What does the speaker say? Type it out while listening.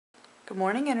Good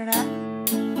morning, Internet.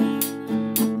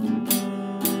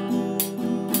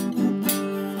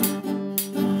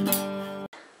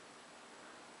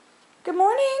 Good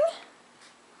morning.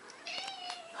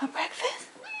 Want breakfast?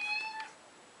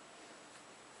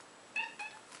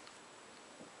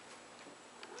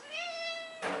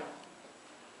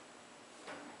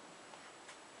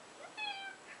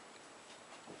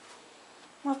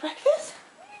 Want breakfast?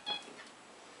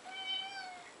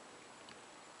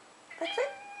 Breakfast?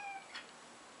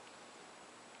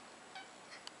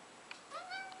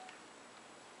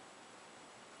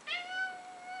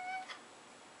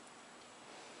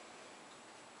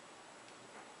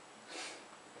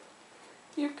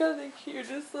 You've got the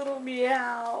cutest little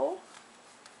meow.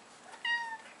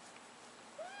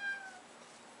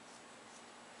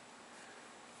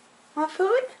 Want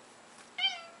food?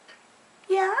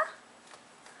 Yeah?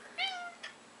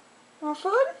 Want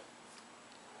food?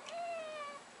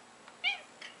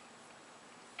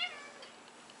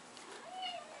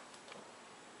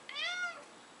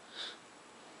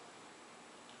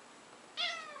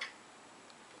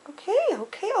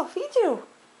 Okay, I'll feed you.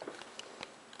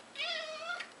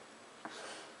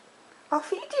 I'll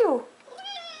feed you.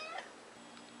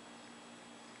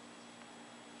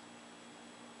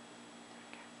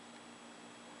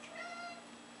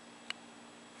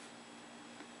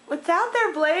 What's out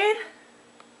there, Blade?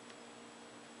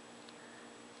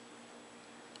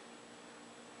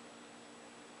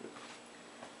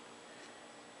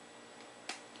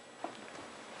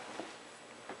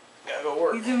 Gotta go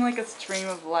work. He's in like a stream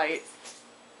of light.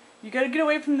 You gotta get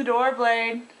away from the door,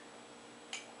 Blade.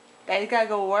 Daddy's gotta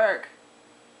go work.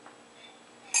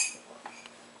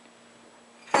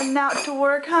 Heading out to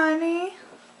work, honey?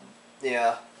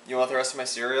 Yeah. You want the rest of my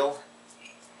cereal?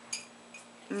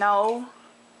 No.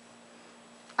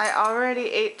 I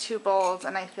already ate 2 bowls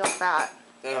and I feel fat.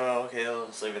 Oh, okay. I'll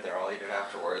just leave it there. I'll eat it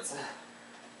afterwards.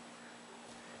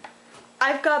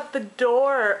 I've got the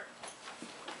door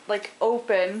like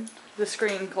open, the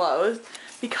screen closed,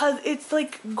 because it's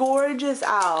like gorgeous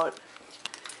out.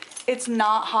 It's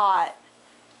not hot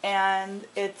and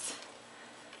it's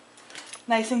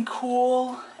nice and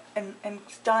cool and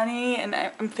sunny, and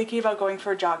I'm thinking about going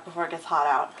for a jog before it gets hot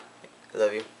out. I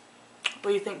love you.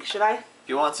 What do you think? Should I? If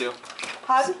you want to.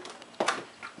 Hug?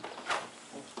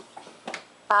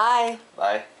 Bye.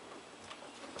 Bye.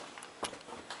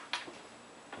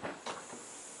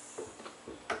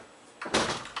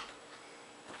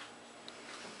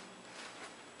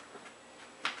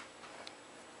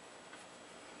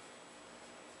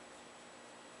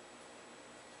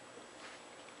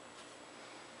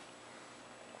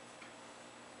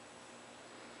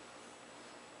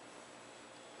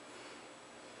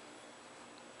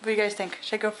 What do you guys think?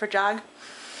 Should I go for a jog?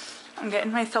 I'm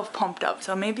getting myself pumped up,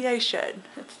 so maybe I should.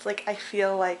 It's like I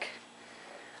feel like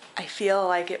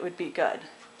it would be good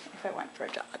if I went for a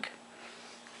jog.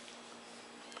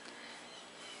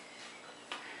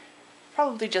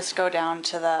 Probably just go down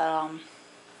to the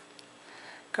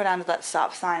that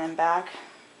stop sign and back.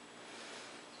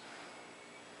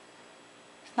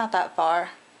 It's not that far,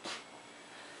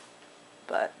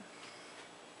 but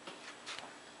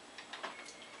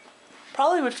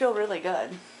probably would feel really good.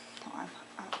 I'm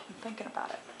thinking about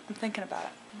it. I'm thinking about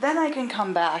it. Then I can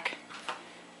come back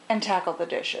and tackle the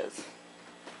dishes.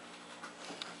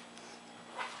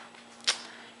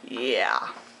 Yeah.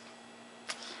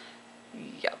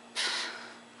 Yep.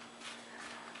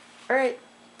 Alright.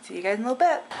 See you guys in a little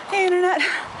bit. Hey, Internet.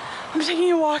 I'm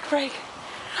taking a walk break.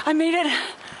 I made it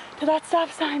to that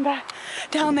stop sign back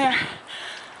down there.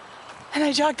 And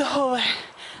I jogged the whole way.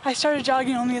 I started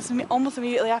jogging almost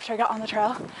immediately after I got on the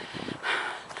trail.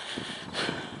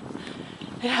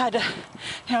 I had to,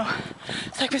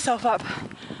 psych myself up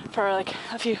for like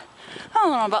a few, I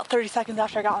don't know, about 30 seconds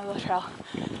after I got onto the trail.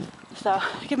 So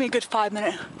give me a good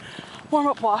 5-minute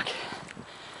warm-up walk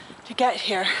to get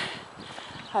here,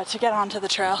 to get onto the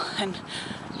trail and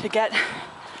to get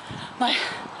my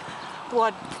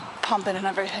blood pumping and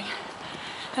everything.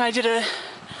 And I did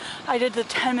the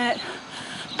 10-minute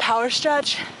power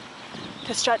stretch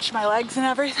to stretch my legs and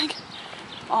everything.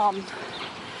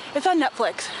 It's on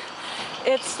Netflix.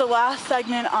 It's the last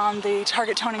segment on the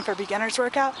Target Toning for Beginners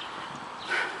workout.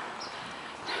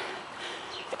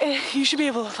 You should be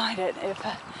able to find it if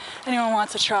anyone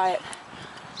wants to try it.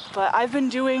 But I've been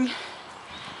doing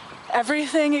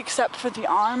everything except for the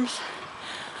arms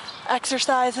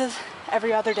exercises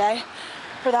every other day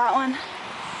for that one.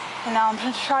 And now I'm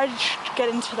going to try to get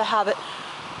into the habit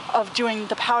of doing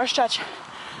the power stretch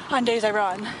on days I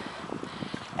run,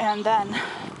 and then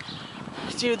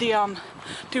throw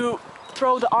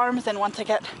the arms in once I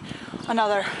get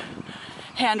another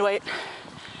hand weight.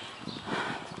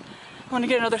 I want to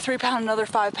get another 3 pound, another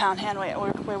 5 pound hand weight.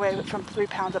 We're way from 3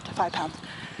 pounds up to 5 pounds.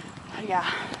 Yeah,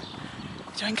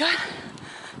 doing good.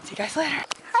 See you guys later.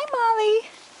 Hi, Molly.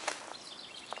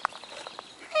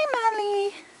 Hi,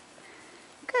 Molly.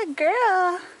 Good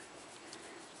girl.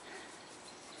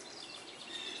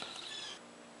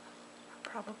 I'm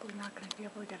probably not going to be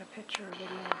able to get a picture or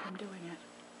video of him doing it.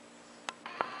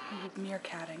 He's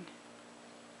meerkatting.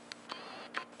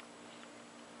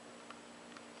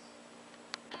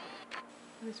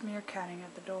 He was meerkatting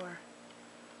at the door.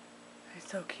 He's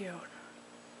so cute.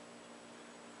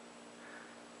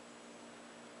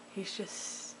 He's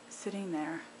just sitting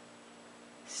there,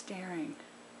 staring.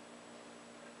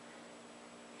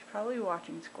 He's probably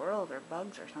watching squirrels or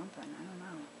bugs or something. I don't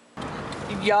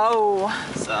know. Yo!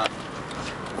 What's up?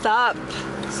 What's up?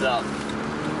 What's up?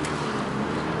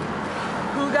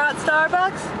 Who got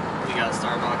Starbucks? We got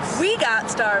Starbucks. We got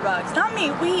Starbucks. Not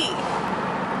me, we.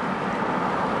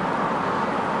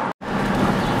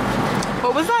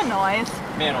 What was that noise?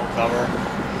 Manhole cover.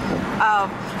 Oh,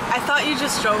 I thought you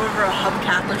just drove over a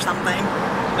hubcap or something.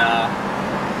 Nah.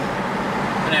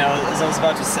 You know, as I was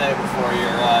about to say before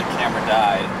your camera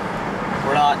died,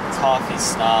 we're not toffee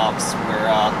snobs, we're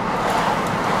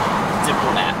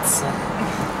diplomats.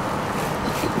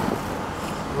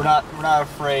 We're not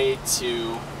afraid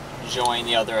to join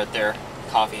the other at their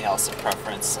coffee house of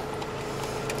preference.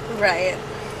 Right.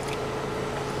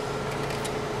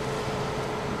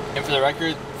 And for the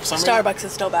record, for some Starbucks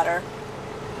is still better.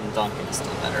 reason, Dunkin' is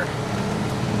still better.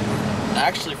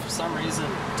 Actually, for some reason,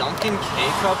 Dunkin'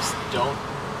 K-Cups don't,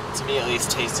 to me at least,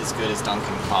 taste as good as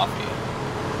Dunkin' coffee.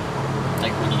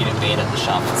 Like when you get it made at the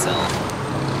shop itself.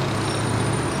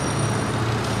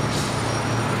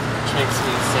 Which makes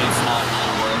me say it's not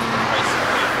really worth the price you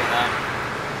pay for them.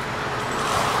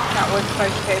 Not worth the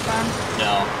price you pay for them?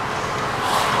 No.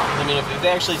 I mean, if they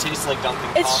actually taste like Dunkin'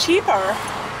 It's coffee... cheaper.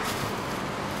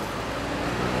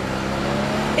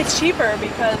 It's cheaper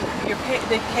because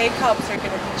the K-Cups are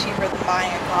going to be cheaper than buying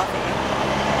a coffee.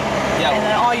 Yeah, And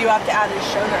then all you have to add is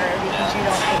sugar because Yeah. you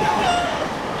don't pay milk.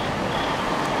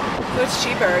 So it's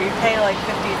cheaper. You pay like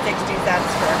 50, 60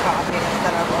 cents for a coffee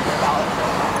instead of over $1 for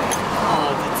a coffee.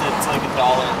 Oh, it's like $1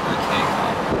 per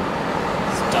K-Cup.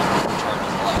 So Dunkin'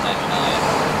 charges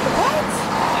 $11.99. What?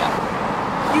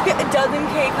 Yeah. You get a dozen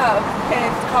K-Cups and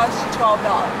it costs you $12.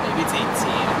 Maybe it's 18.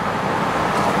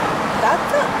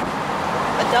 That's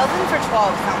a dozen for 12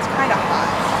 sounds kind of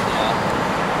high. Yeah.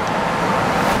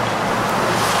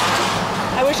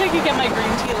 I wish I could get my green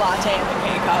tea latte in the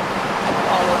K-Cup. I'd be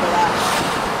all over that.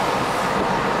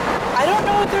 I don't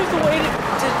know if there's a way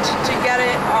to get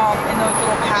it in those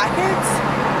little packets.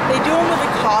 They do them with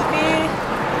the coffee,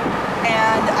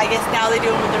 and I guess now they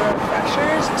do them with the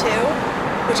refreshers too,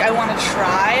 which I want to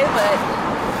try, but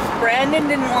Brandon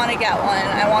didn't want to get one.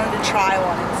 I wanted to try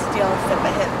one and steal a sip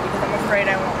of his because I'm afraid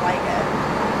I won't like it.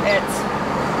 It's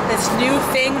this new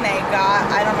thing they got.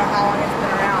 I don't know how long it's been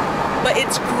around, but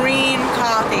it's green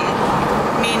coffee,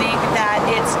 meaning that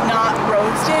it's not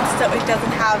roasted, so it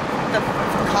doesn't have the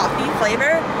coffee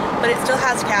flavor, but it still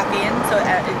has caffeine, so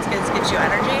it gives you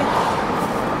energy.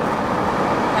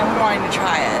 I've been wanting to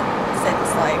try it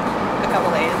since like a couple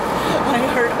days when I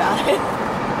heard about it.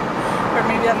 Or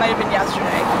maybe that might have been yesterday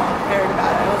I heard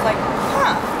about it. I was like,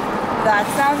 huh, that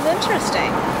sounds interesting.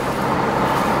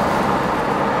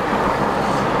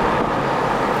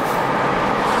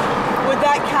 Would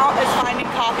that count as finding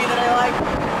coffee that I like?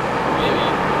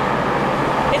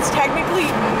 Maybe. It's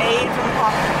technically made from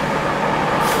coffee.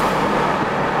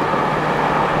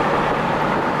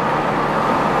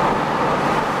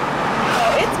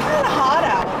 Oh, it's kind of hot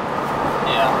out.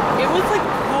 Yeah. It was like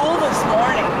cool this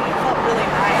morning. It felt really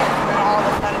nice, and then all of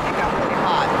a sudden it got really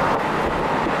hot.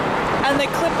 And the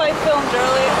clip I filmed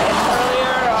earlier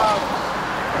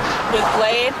with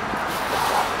Blade,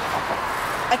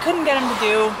 I couldn't get him to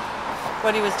do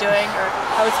what he was doing, or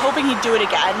I was hoping he'd do it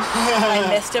again. I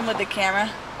missed him with the camera.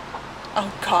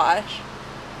 Oh gosh.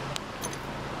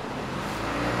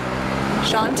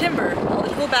 Sean Timber,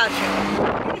 eligible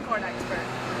bachelor, unicorn expert.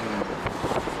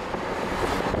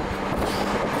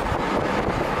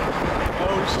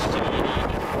 Oh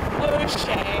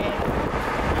Shane.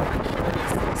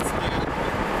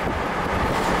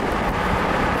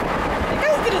 You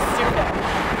guys did a pseudo.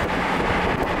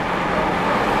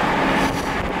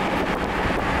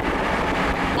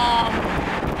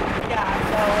 Yeah,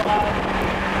 so,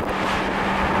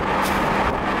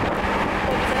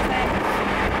 what was I saying?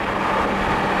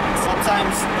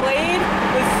 Sometimes... Blade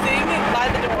was sitting by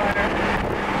the door,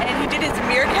 and he did his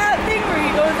meerkat thing where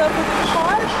he goes up with his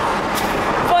paws,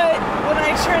 but when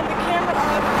I turned the camera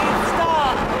off, he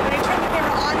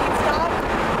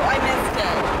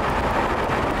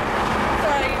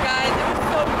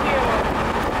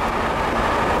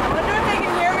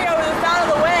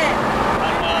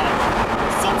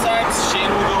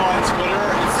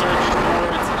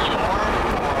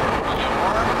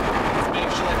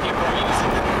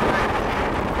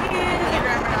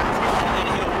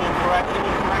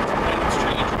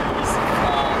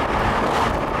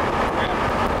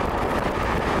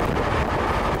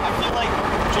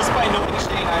just by knowing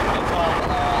Shane, I can tell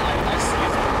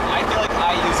I feel like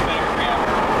I use better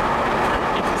grammar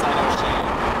because I know Shane.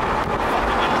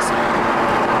 Fucking asshole.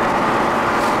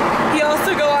 He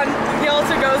also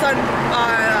goes on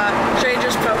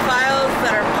strangers' profiles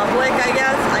that are public, I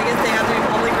guess. I guess they have to be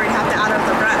public or you have to add up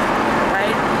the friend,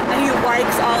 right? And he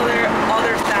likes all their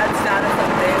sad status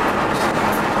updates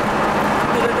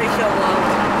so that they feel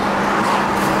loved.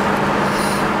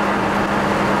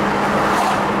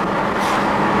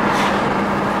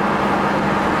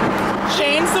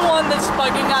 Shane's the one that's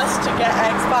bugging us to get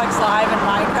Xbox Live and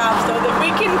Minecraft so that we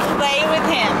can play with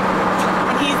him.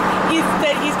 And he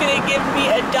said he's gonna give me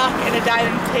a duck and a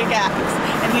diamond pickaxe,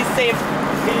 and he's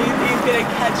gonna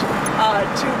catch 2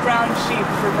 brown sheep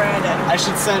for Brandon. I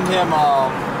should send him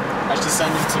Tobuscus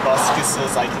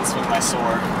says I can swing my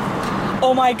sword.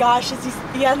 Oh my gosh,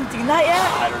 he hasn't seen that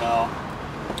yet? I don't know.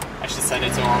 I should send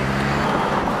it to him.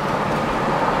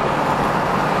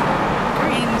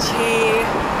 Green tea.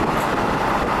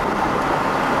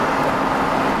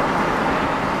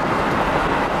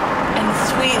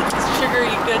 Sweet,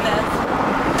 sugary goodness.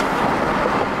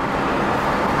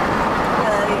 I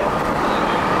love you.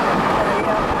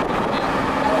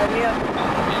 I love you.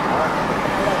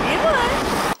 I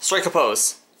love you. Strike a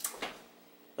pose.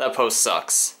 That pose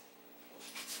sucks.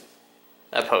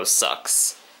 That pose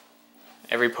sucks.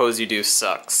 Every pose you do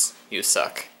sucks. You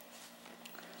suck.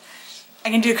 I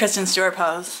can do Kristen Stewart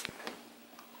pose.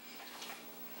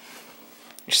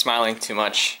 You're smiling too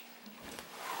much.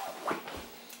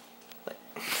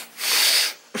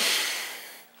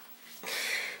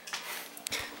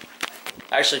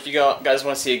 Actually, if you guys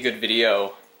want to see a good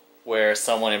video where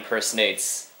someone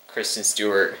impersonates Kristen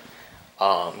Stewart,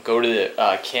 go to the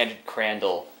Candid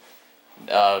Crandall.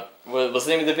 What was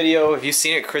the name of the video? Have you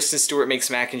seen it? Kristen Stewart makes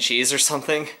mac and cheese or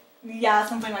something? Yeah,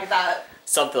 something like that.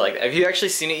 Something like that. Have you actually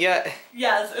seen it yet?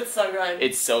 Yes, it's so good.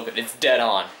 It's so good. It's dead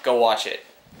on. Go watch it.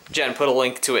 Jen, put a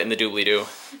link to it in the doobly-doo.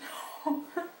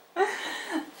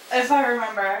 If I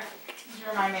remember, you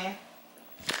remind me.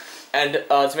 And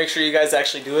to make sure you guys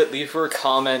actually do it, leave her a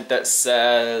comment that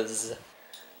says,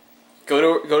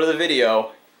 go to the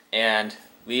video and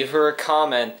leave her a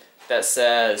comment that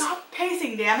says, stop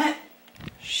pacing, damn it.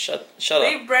 Shut up.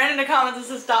 Leave Brandon a comment that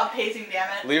says stop pacing, damn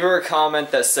it. Leave her a comment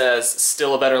that says,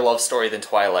 still a better love story than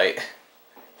Twilight.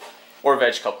 Or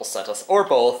Veg Couple sent us, or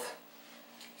both.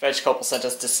 Veg Couple sent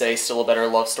us to say, still a better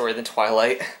love story than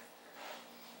Twilight.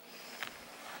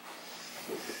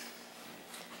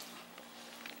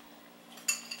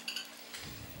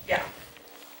 Yeah.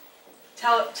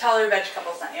 Tell her Veg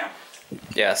Couple sent you.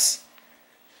 Yes.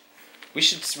 We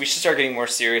should start getting more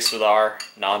serious with our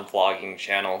non-vlogging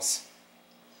channels.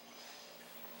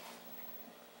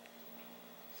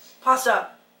 Pasta.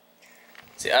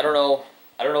 See, I don't know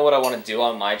what I want to do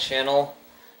on my channel.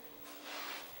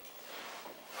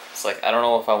 It's like, I don't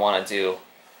know if I want to do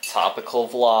topical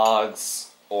vlogs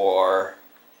or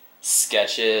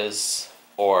sketches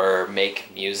or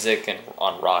make music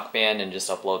on Rock Band and just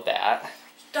upload that.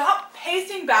 Stop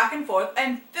pacing back and forth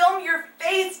and film your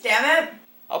face, damn it!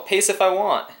 I'll pace if I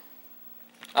want.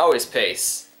 I always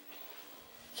pace.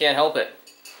 Can't help it.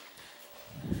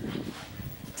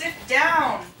 Sit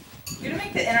down! You're gonna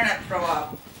make the internet throw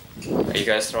up. Are you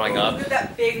guys throwing up? Look at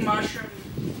that big mushroom.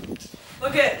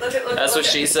 Look. That's what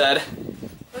she said.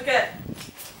 Look at.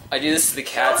 I do this to the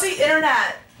cats. Show the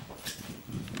internet.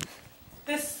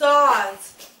 This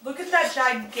saws. Look at that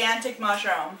gigantic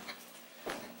mushroom.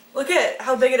 Look at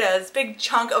how big it is. Big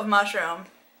chunk of mushroom.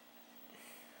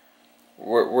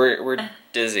 We're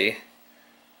dizzy.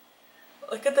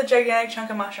 Look at the gigantic chunk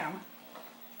of mushroom.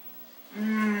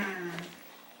 Mmm.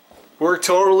 We're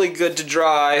totally good to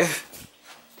drive.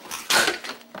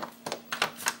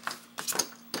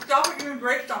 Stop it, you're gonna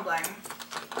break something.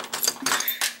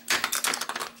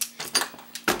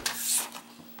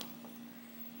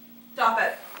 Stop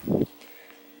it. You're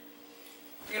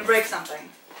gonna break something.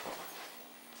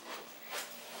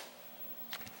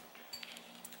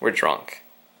 We're drunk.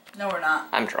 No, we're not.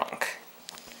 I'm drunk.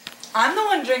 I'm the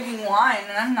one drinking wine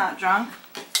and I'm not drunk.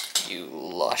 You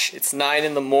lush. It's 9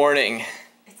 in the morning.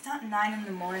 It's not 9 in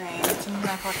the morning. It's 9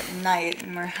 o'clock at night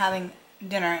and we're having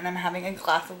dinner and I'm having a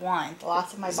glass of wine. The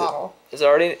last of my bottle. Is it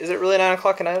really 9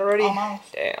 o'clock at night already?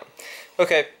 Almost. Damn.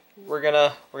 Okay, we're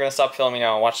gonna stop filming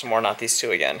now and watch some more Not These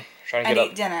Two again. Trying to and get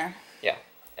eat dinner. Yeah.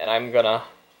 And I'm gonna...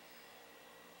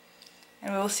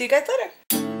 And we will see you guys later.